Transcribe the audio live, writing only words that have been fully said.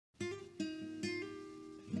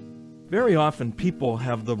Very often people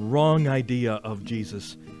have the wrong idea of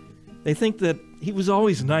Jesus. They think that he was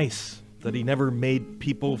always nice, that he never made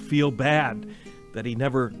people feel bad, that he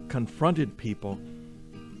never confronted people.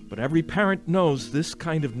 But every parent knows this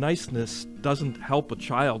kind of niceness doesn't help a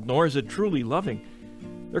child, nor is it truly loving.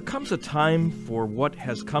 There comes a time for what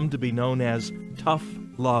has come to be known as tough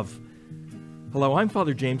love. Hello, I'm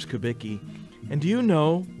Father James Kubicki, and do you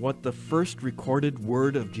know what the first recorded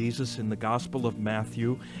word of Jesus in the Gospel of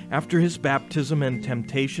Matthew after his baptism and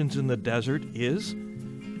temptations in the desert is?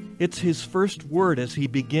 It's his first word as he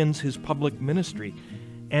begins his public ministry,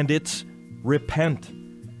 and it's repent.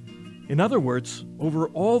 In other words, over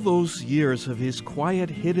all those years of his quiet,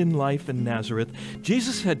 hidden life in Nazareth,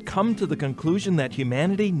 Jesus had come to the conclusion that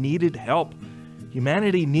humanity needed help.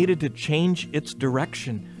 Humanity needed to change its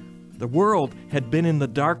direction. The world had been in the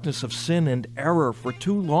darkness of sin and error for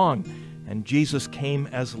too long, and Jesus came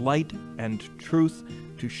as light and truth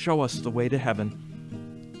to show us the way to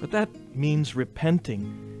heaven. But that means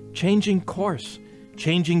repenting, changing course,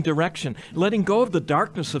 changing direction, letting go of the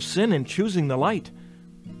darkness of sin and choosing the light.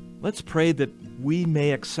 Let's pray that we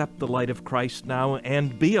may accept the light of Christ now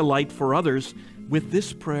and be a light for others with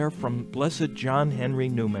this prayer from Blessed John Henry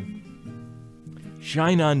Newman.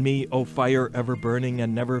 Shine on me, O fire ever burning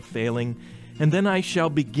and never failing, and then I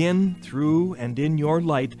shall begin through and in your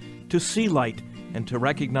light to see light and to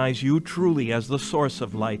recognize you truly as the source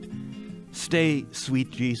of light. Stay,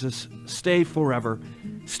 sweet Jesus, stay forever.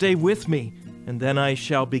 Stay with me, and then I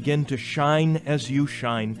shall begin to shine as you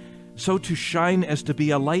shine, so to shine as to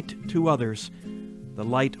be a light to others. The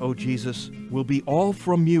light, O Jesus, will be all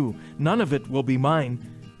from you. None of it will be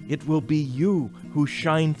mine. It will be you who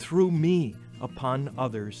shine through me upon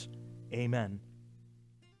others. Amen.